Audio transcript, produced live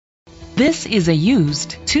This is a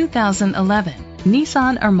used 2011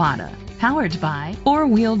 Nissan Armada, powered by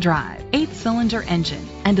 4-wheel drive, 8-cylinder engine,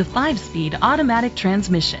 and a 5-speed automatic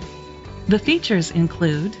transmission. The features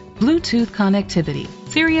include Bluetooth connectivity,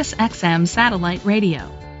 Sirius XM satellite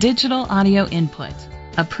radio, digital audio input,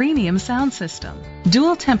 a premium sound system,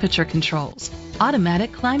 dual temperature controls,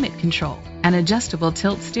 automatic climate control, an adjustable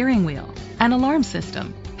tilt steering wheel, an alarm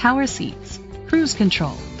system, power seats, cruise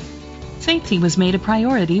control. Safety was made a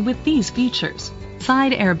priority with these features: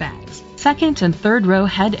 side airbags, second and third row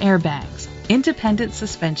head airbags, independent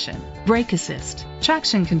suspension, brake assist,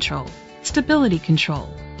 traction control, stability control,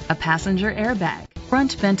 a passenger airbag,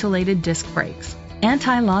 front ventilated disc brakes,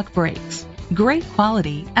 anti-lock brakes. Great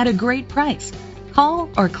quality at a great price. Call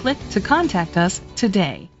or click to contact us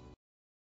today.